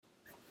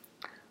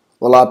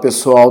Olá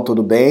pessoal,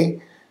 tudo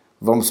bem?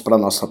 Vamos para a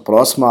nossa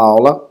próxima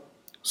aula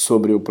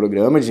sobre o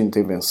programa de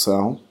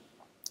intervenção.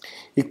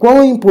 E qual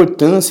a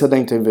importância da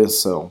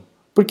intervenção?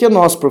 Por que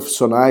nós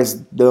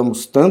profissionais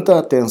damos tanta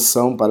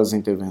atenção para as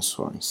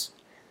intervenções?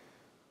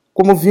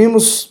 Como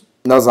vimos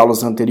nas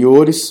aulas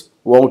anteriores,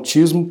 o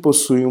autismo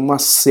possui uma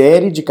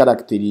série de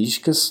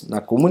características na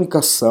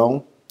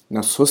comunicação,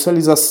 na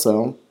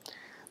socialização,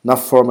 na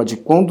forma de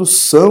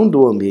condução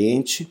do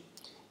ambiente,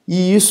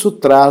 e isso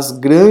traz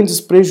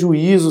grandes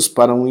prejuízos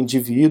para um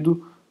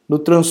indivíduo no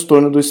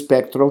transtorno do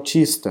espectro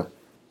autista.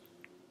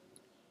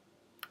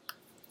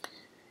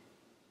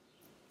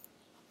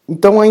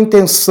 Então, a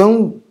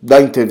intenção da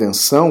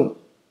intervenção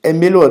é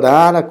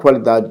melhorar a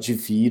qualidade de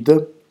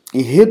vida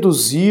e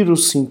reduzir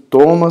os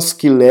sintomas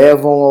que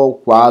levam ao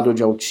quadro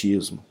de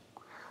autismo.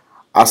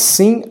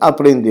 Assim,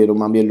 aprender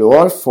uma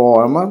melhor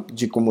forma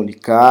de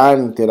comunicar,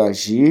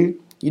 interagir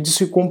e de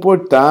se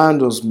comportar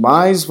nos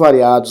mais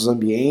variados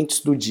ambientes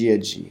do dia a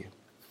dia.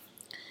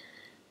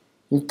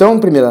 Então,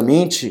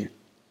 primeiramente,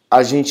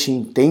 a gente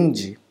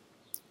entende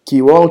que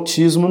o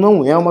autismo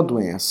não é uma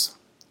doença,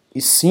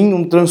 e sim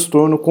um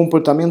transtorno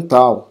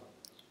comportamental,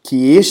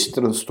 que este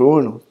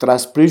transtorno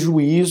traz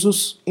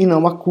prejuízos e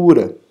não a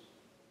cura.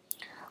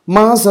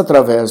 Mas,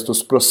 através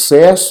dos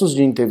processos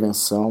de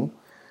intervenção,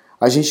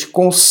 a gente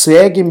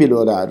consegue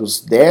melhorar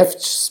os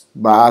déficits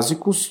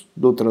básicos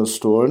do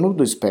transtorno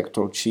do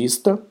espectro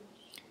autista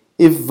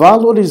e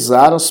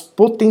valorizar as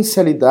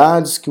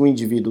potencialidades que o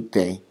indivíduo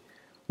tem,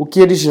 o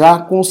que ele já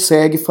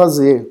consegue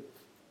fazer.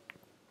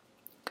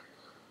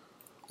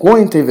 Com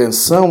a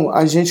intervenção,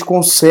 a gente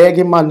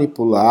consegue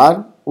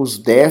manipular os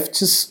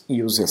déficits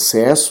e os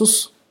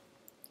excessos.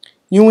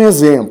 E um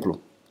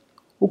exemplo,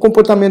 o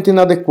comportamento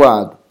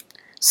inadequado.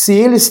 Se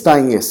ele está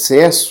em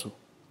excesso,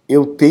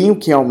 eu tenho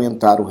que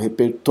aumentar o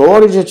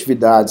repertório de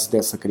atividades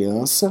dessa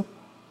criança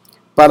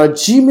para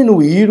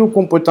diminuir o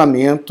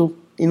comportamento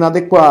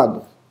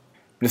inadequado.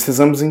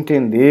 Precisamos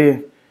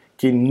entender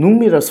que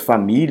inúmeras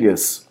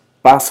famílias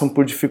passam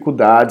por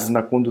dificuldades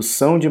na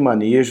condução de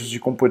manejos de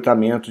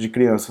comportamento de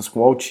crianças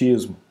com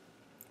autismo.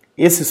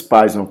 Esses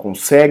pais não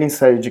conseguem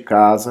sair de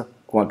casa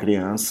com a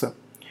criança,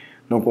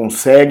 não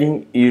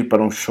conseguem ir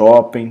para um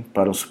shopping,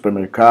 para um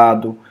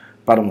supermercado,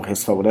 para um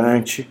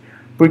restaurante,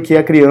 porque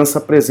a criança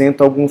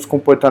apresenta alguns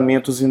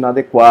comportamentos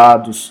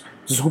inadequados,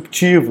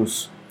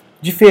 disruptivos,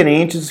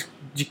 diferentes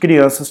de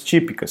crianças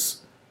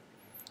típicas.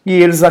 E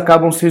eles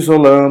acabam se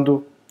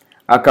isolando,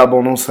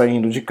 acabam não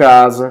saindo de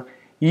casa,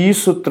 e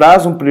isso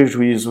traz um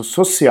prejuízo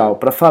social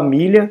para a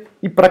família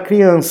e para a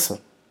criança.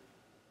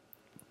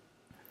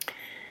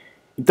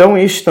 Então,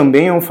 este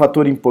também é um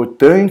fator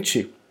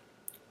importante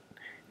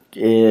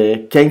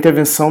que a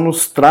intervenção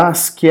nos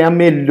traz, que é a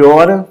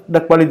melhora da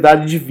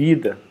qualidade de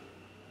vida,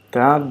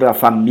 tá? Da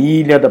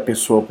família, da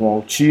pessoa com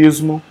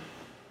autismo,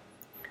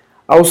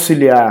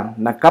 auxiliar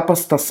na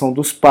capacitação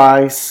dos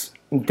pais,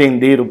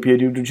 entender o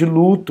período de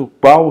luto,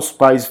 qual os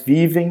pais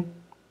vivem,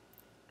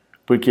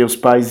 porque os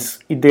pais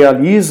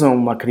idealizam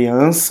uma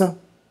criança,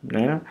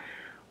 né?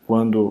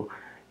 Quando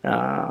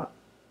a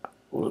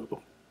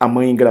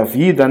mãe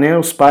engravida, né?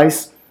 Os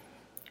pais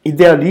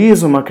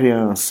idealizam uma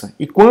criança,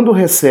 e quando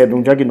recebe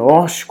um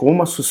diagnóstico ou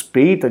uma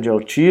suspeita de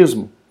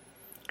autismo,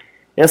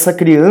 essa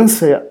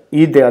criança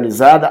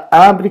idealizada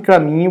abre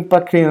caminho para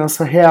a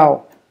criança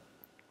real.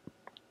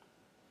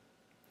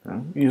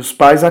 E os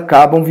pais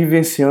acabam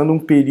vivenciando um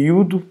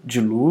período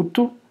de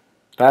luto,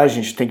 tá? A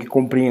gente tem que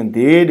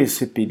compreender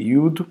esse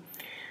período,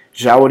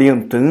 já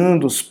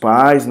orientando os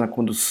pais na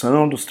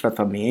condução dos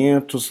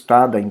tratamentos,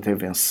 tá? Da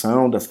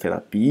intervenção, das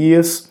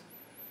terapias,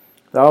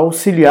 tá?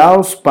 Auxiliar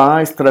os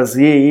pais,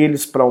 trazer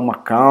eles para uma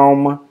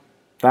calma,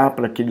 tá?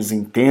 Para que eles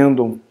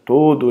entendam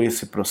todo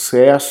esse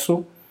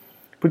processo,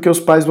 porque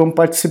os pais vão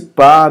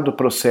participar do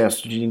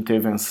processo de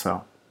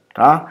intervenção,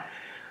 tá?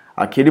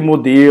 Aquele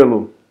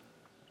modelo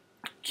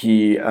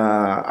que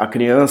a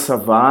criança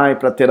vai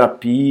para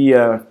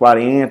terapia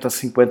 40,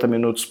 50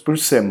 minutos por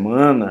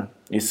semana,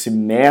 esse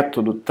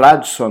método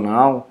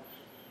tradicional,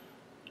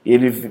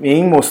 ele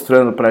vem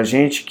mostrando para a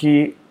gente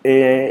que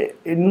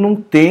ele não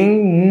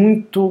tem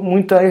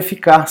muita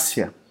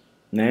eficácia,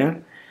 né?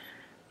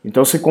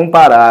 Então, se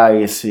comparar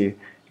esse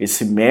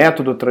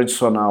método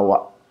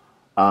tradicional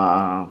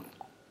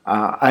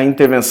a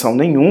intervenção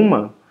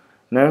nenhuma,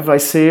 né, vai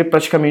ser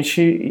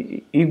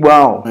praticamente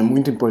igual. É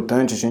muito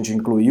importante a gente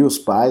incluir os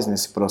pais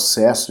nesse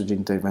processo de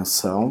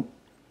intervenção.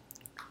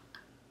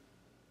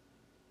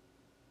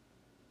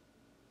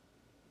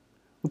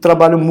 O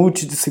trabalho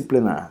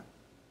multidisciplinar.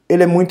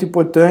 Ele é muito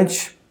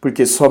importante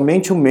porque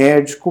somente o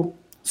médico,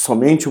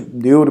 somente o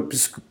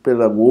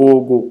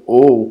neuropsicopedagogo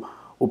ou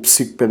o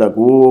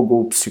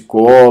psicopedagogo, o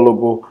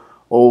psicólogo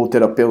ou o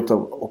terapeuta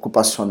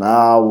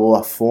ocupacional ou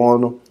a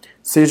fono,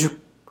 seja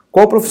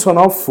qual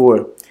profissional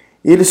for,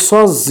 ele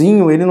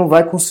sozinho ele não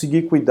vai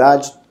conseguir cuidar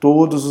de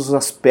todos os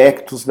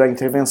aspectos da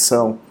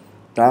intervenção.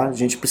 Tá? A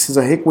gente precisa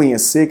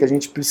reconhecer que a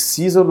gente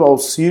precisa do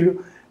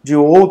auxílio de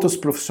outros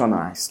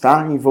profissionais,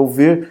 tá?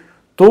 Envolver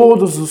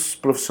todos os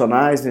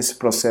profissionais nesse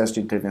processo de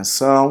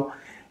intervenção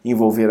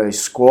envolver a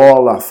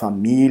escola, a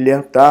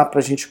família, tá? Para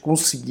a gente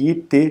conseguir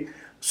ter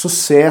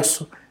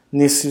sucesso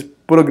nesse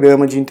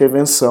programa de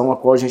intervenção a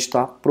qual a gente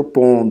está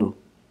propondo.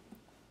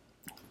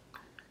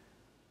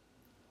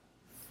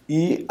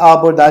 E a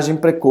abordagem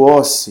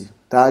precoce,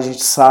 tá? A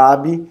gente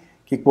sabe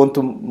que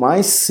quanto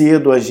mais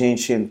cedo a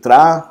gente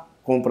entrar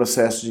com o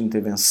processo de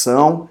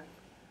intervenção,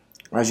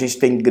 a gente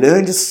tem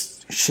grandes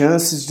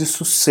chances de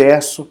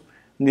sucesso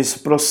nesse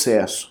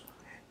processo.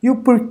 E o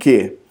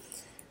porquê?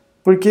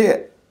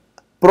 Porque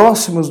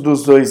próximos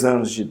dos 2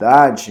 anos de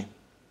idade,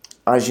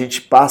 a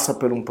gente passa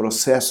por um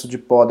processo de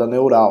poda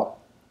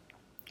neural.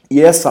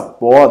 E essa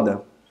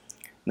poda,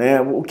 né,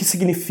 o que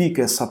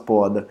significa essa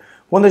poda?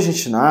 Quando a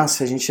gente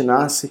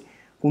nasce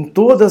com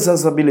todas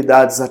as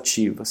habilidades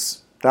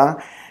ativas, tá?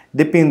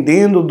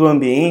 Dependendo do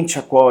ambiente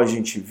a qual a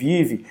gente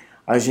vive,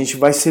 a gente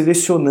vai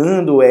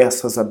selecionando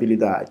essas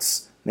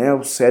habilidades, né?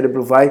 O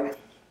cérebro vai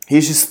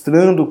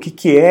registrando o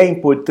que é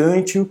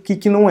importante e o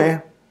que não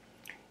é.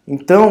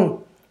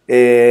 Então,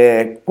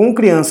 com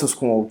crianças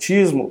com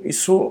autismo,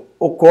 isso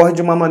ocorre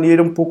de uma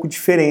maneira um pouco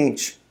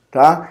diferente,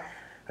 tá?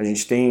 A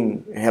gente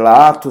tem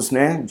relatos,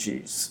 né,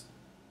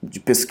 de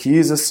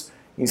pesquisas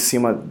em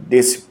cima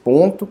desse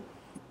ponto.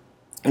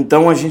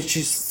 Então a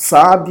gente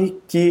sabe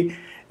que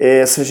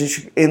se a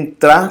gente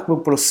entrar no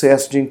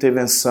processo de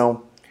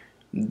intervenção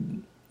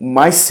o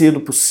mais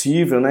cedo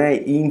possível, né,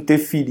 e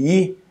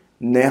interferir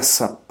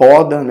nessa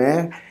poda,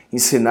 né,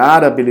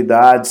 ensinar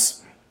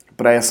habilidades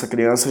para essa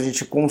criança, a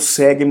gente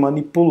consegue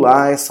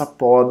manipular essa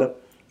poda.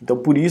 Então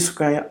por isso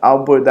que a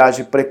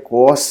abordagem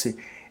precoce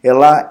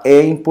ela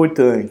é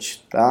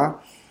importante, tá?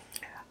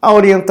 A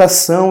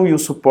orientação e o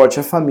suporte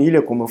à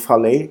família, como eu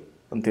falei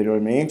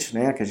anteriormente,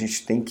 né, que a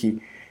gente tem que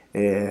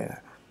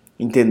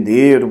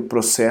entender o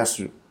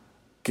processo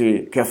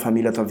que a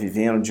família está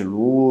vivendo de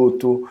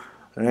luto,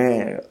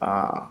 né,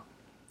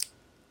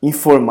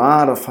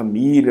 informar a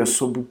família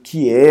sobre o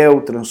que é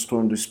o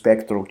transtorno do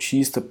espectro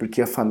autista,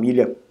 porque a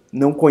família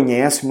não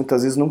conhece,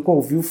 muitas vezes nunca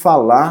ouviu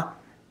falar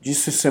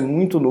disso, isso é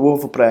muito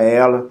novo para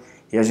ela,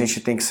 e a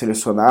gente tem que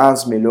selecionar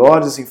as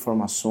melhores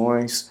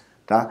informações,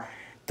 tá?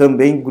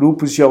 Também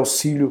grupos de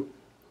auxílio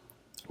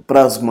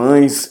para as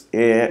mães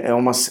é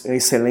uma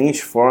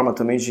excelente forma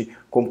também de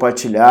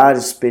compartilhar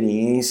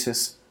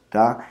experiências,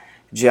 tá?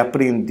 De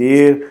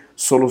aprender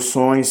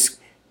soluções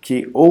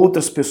que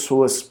outras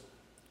pessoas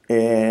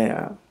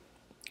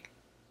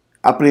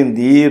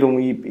aprenderam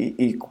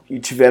e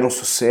tiveram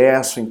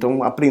sucesso.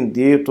 Então,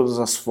 aprender todas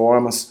as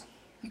formas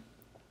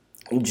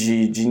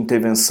de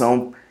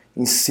intervenção,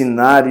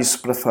 ensinar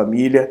isso para a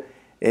família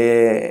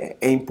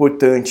é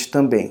importante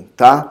também,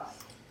 tá?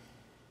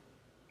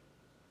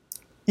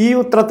 E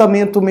o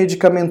tratamento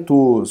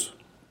medicamentoso,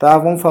 tá?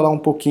 Vamos falar um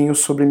pouquinho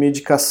sobre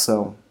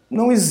medicação.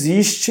 Não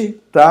existe,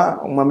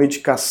 tá, uma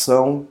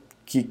medicação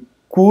que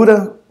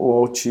cura o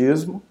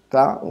autismo,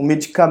 tá? O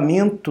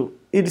medicamento,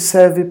 ele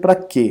serve para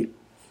quê?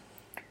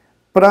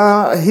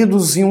 Para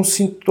reduzir um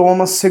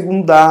sintoma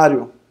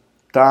secundário,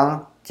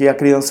 tá? Que a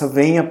criança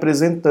vem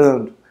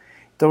apresentando.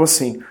 Então,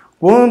 assim,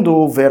 quando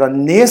houver a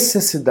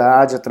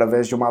necessidade,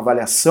 através de uma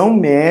avaliação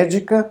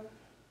médica,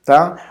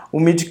 tá? O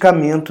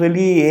medicamento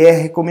ele é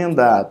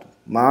recomendado,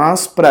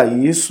 mas para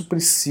isso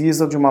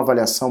precisa de uma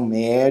avaliação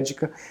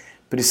médica,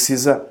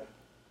 precisa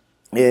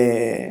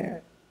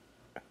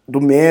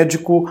do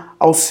médico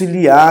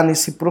auxiliar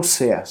nesse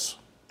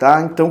processo,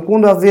 tá? Então,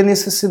 quando haver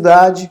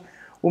necessidade,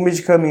 o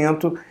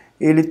medicamento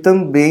ele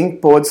também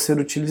pode ser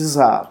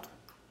utilizado.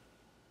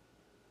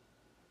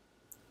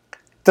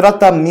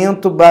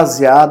 Tratamento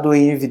baseado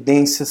em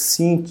evidências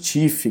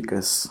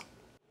científicas.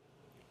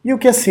 E o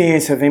que a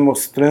ciência vem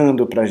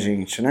mostrando para a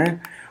gente,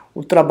 né?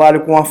 O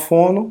trabalho com a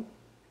fono,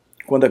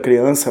 quando a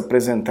criança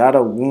apresentar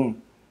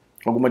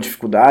alguma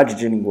dificuldade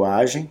de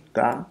linguagem,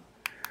 tá?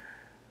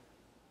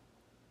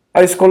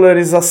 A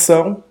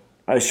escolarização,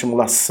 a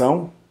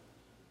estimulação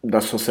da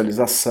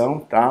socialização,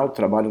 tá? O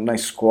trabalho na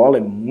escola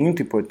é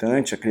muito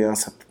importante, a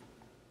criança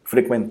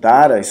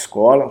frequentar a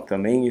escola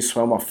também, isso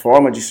é uma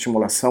forma de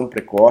estimulação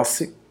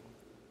precoce.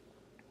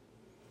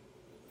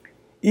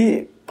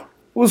 E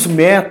os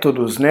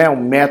métodos, né? O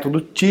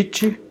método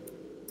TIT,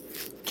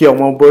 que é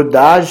uma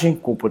abordagem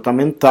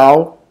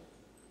comportamental,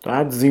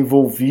 tá?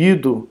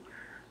 Desenvolvido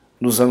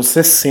nos anos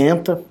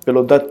 60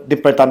 pelo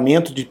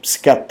Departamento de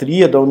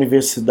Psiquiatria da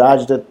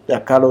Universidade da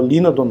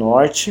Carolina do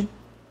Norte,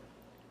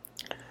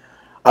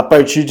 a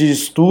partir de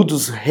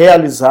estudos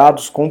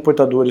realizados com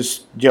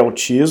portadores de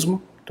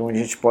autismo. Então a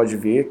gente pode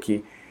ver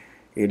que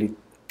ele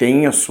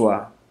tem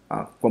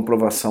a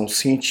comprovação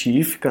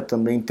científica.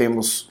 Também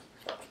temos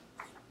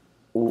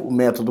o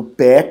método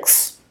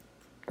PECS,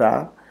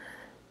 tá?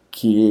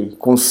 Que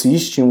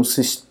consiste em um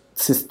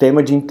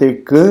sistema de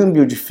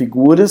intercâmbio de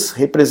figuras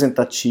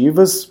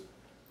representativas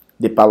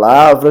de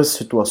palavras,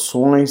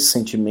 situações,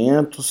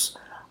 sentimentos,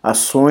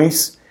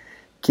 ações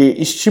que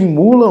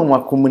estimulam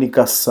a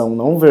comunicação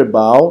não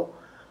verbal,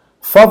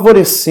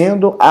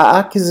 favorecendo a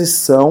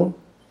aquisição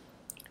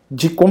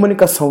de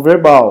comunicação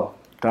verbal,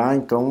 tá?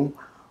 Então,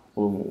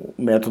 o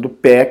método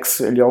PECS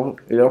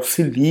ele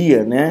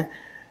auxilia, né,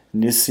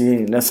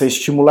 nessa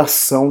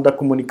estimulação da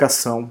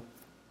comunicação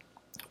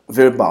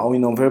verbal e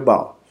não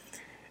verbal.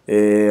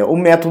 O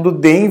método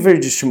Denver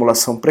de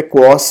estimulação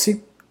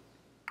precoce.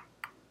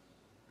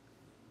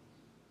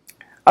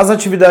 As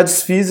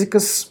atividades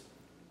físicas,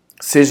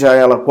 seja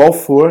ela qual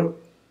for,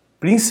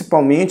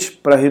 principalmente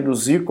para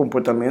reduzir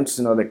comportamentos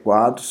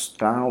inadequados,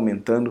 tá?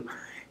 Aumentando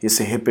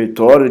esse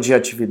repertório de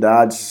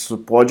atividades, isso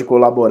pode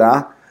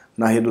colaborar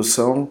na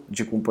redução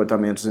de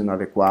comportamentos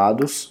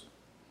inadequados.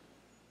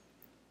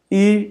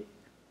 E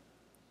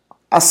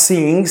a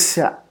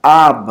ciência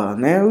ABA,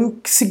 né? O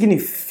que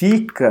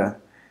significa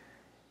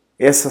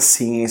essa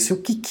ciência?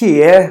 O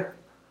que é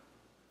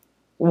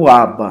o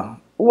ABA?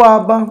 O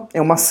ABA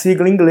é uma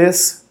sigla em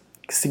inglês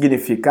que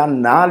significa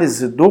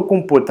Análise do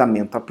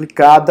Comportamento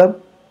Aplicada.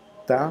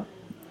 Tá?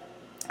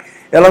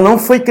 Ela não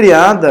foi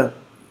criada,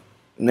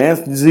 né,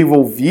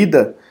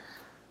 desenvolvida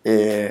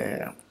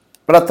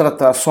para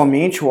tratar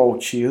somente o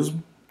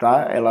autismo.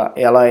 Tá?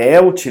 Ela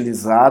é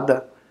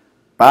utilizada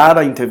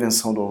para a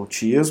intervenção do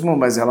autismo,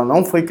 mas ela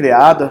não foi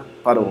criada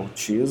para o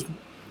autismo.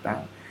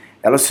 Tá?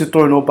 Ela se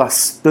tornou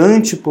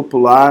bastante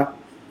popular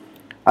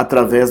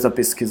através da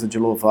pesquisa de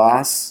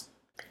Lovaas.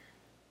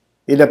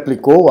 Ele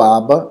aplicou o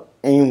ABA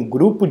em um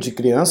grupo de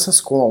crianças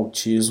com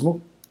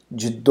autismo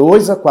de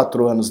 2 a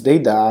 4 anos de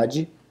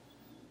idade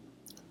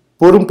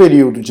por um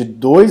período de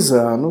 2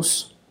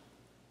 anos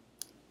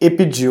e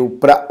pediu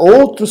para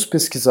outros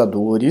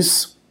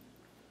pesquisadores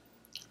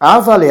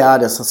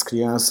avaliar essas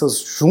crianças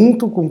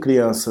junto com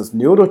crianças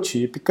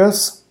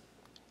neurotípicas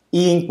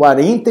e em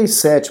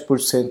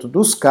 47%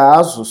 dos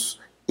casos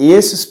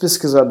esses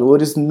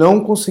pesquisadores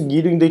não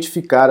conseguiram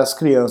identificar as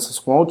crianças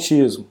com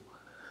autismo.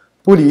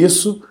 Por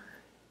isso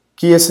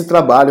que esse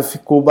trabalho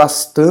ficou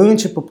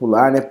bastante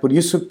popular, né? Por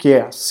isso que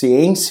a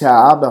ciência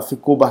ABA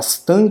ficou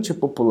bastante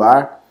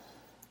popular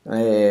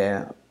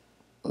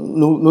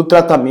no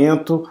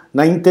tratamento,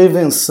 na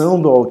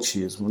intervenção do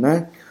autismo,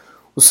 né?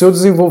 O seu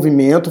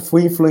desenvolvimento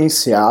foi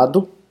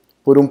influenciado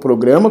por um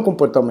programa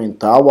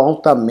comportamental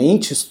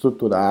altamente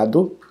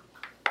estruturado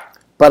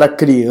para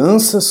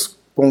crianças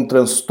com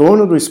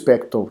transtorno do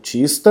espectro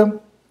autista,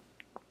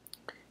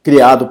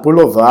 criado por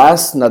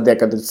Lovaas na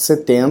década de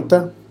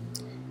 70.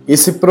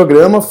 Esse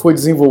programa foi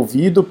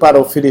desenvolvido para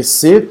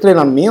oferecer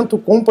treinamento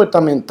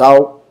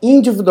comportamental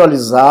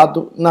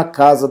individualizado na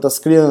casa das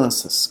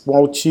crianças com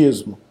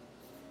autismo.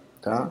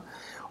 Tá?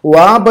 O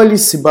ABA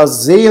se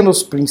baseia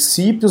nos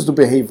princípios do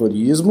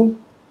behaviorismo,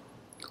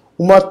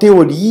 uma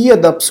teoria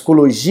da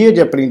psicologia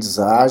de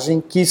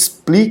aprendizagem que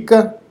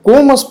explica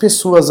como as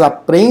pessoas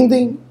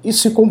aprendem e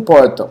se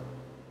comportam.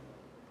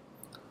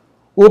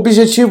 O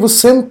objetivo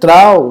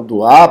central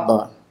do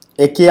ABA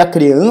é que a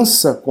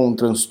criança com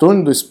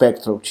transtorno do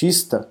espectro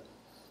autista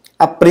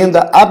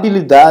aprenda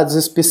habilidades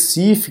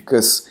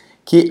específicas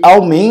que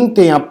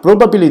aumentem a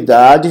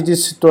probabilidade de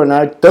se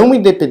tornar tão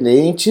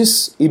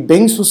independentes e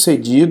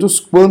bem-sucedidos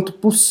quanto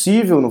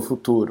possível no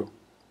futuro.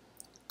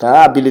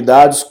 Tá?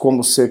 Habilidades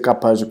como ser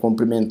capaz de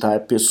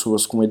cumprimentar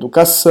pessoas com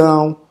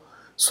educação,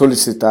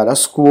 solicitar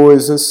as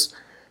coisas,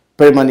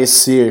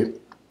 permanecer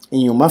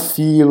em uma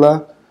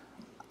fila,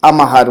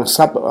 amarrar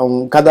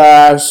um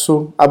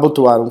cadarço,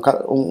 abotoar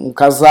um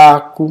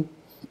casaco.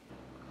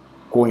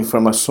 Com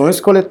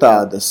informações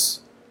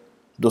coletadas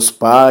dos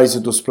pais e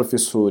dos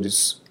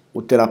professores,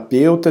 o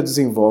terapeuta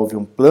desenvolve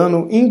um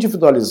plano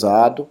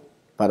individualizado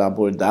para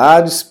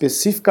abordar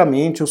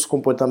especificamente os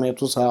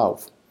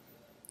comportamentos-alvo,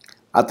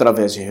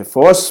 através de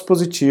reforços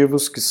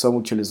positivos que são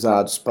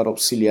utilizados para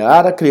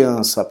auxiliar a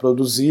criança a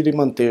produzir e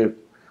manter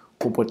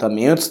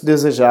comportamentos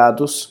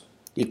desejados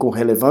e com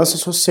relevância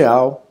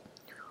social.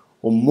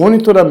 O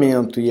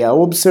monitoramento e a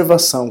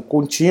observação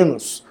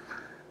contínuos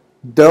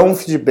dão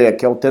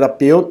feedback ao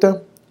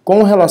terapeuta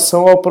com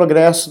relação ao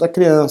progresso da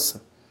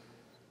criança,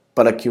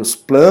 para que os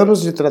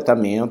planos de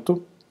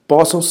tratamento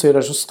possam ser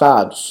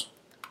ajustados.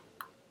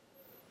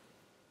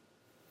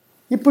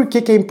 E por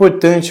que é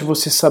importante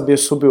você saber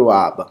sobre o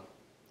ABA?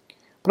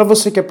 Para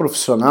você que é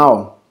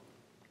profissional,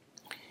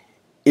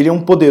 ele é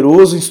um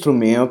poderoso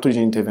instrumento de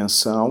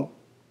intervenção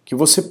que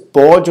você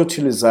pode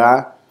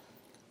utilizar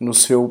no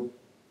seu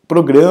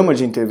programa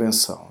de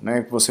intervenção,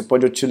 né, que você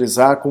pode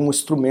utilizar como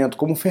instrumento,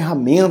 como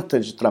ferramenta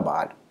de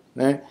trabalho.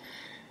 Né?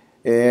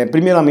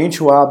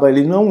 Primeiramente, o ABA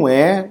ele não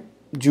é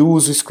de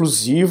uso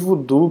exclusivo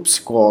do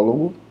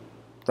psicólogo,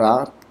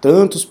 tá?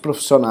 Tanto os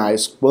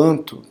profissionais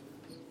quanto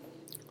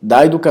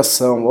da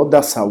educação ou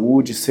da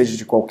saúde, seja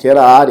de qualquer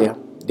área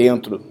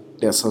dentro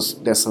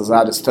dessas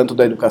áreas, tanto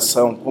da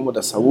educação como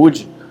da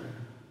saúde,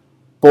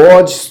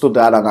 pode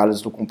estudar a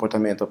análise do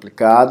comportamento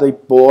aplicada e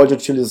pode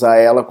utilizar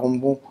ela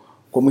como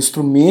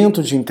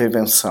instrumento de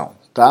intervenção,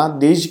 tá?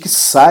 Desde que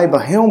saiba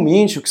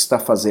realmente o que está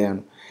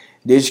fazendo,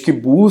 desde que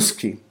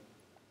busque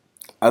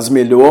as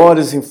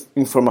melhores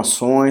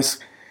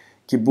informações,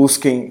 que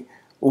busquem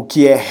o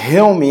que é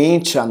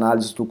realmente a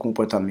análise do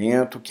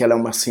comportamento, que ela é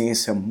uma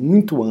ciência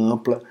muito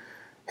ampla,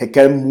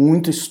 requer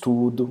muito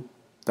estudo,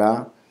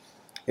 tá?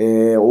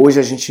 Hoje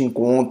a gente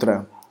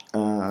encontra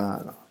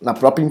na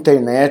própria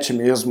internet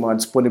mesmo a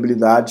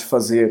disponibilidade de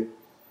fazer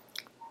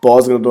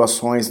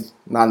pós-graduações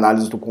na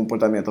análise do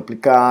comportamento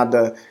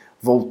aplicada,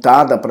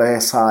 voltada para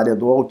essa área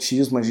do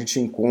autismo. A gente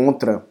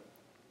encontra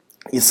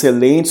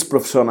excelentes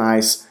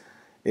profissionais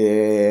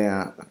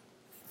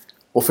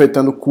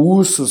ofertando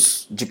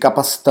cursos de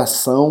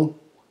capacitação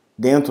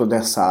dentro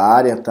dessa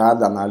área, tá,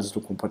 da análise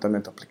do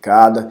comportamento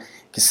aplicada,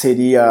 que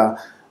seria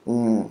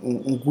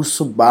um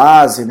curso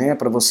base, né,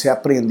 para você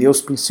aprender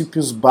os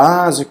princípios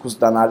básicos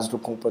da análise do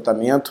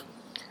comportamento,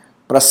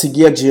 para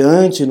seguir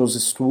adiante nos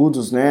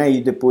estudos, né,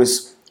 e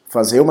depois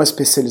fazer uma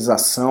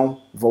especialização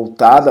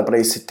voltada para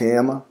esse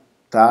tema,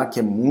 tá, que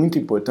é muito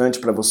importante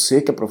para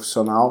você que é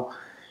profissional,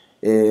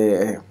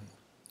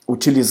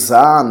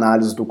 utilizar a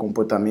análise do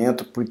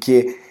comportamento,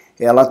 porque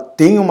ela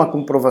tem uma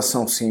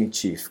comprovação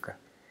científica.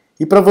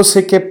 E para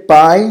você que é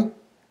pai,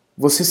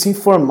 você se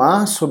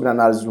informar sobre a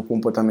análise do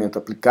comportamento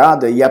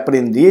aplicada e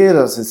aprender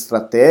as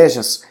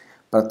estratégias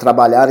para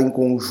trabalhar em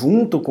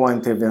conjunto com a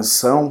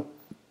intervenção,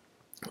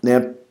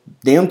 né,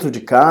 dentro de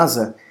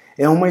casa,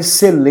 é uma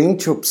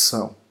excelente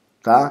opção,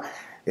 tá?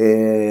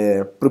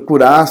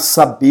 Procurar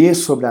saber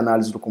sobre a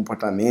análise do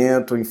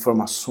comportamento,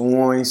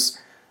 informações,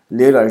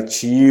 ler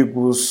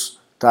artigos,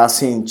 tá,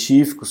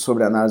 científicos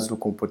sobre a análise do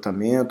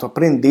comportamento,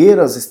 aprender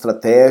as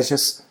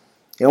estratégias,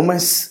 é uma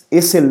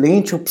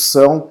excelente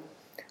opção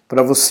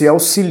para você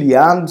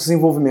auxiliar no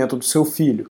desenvolvimento do seu filho.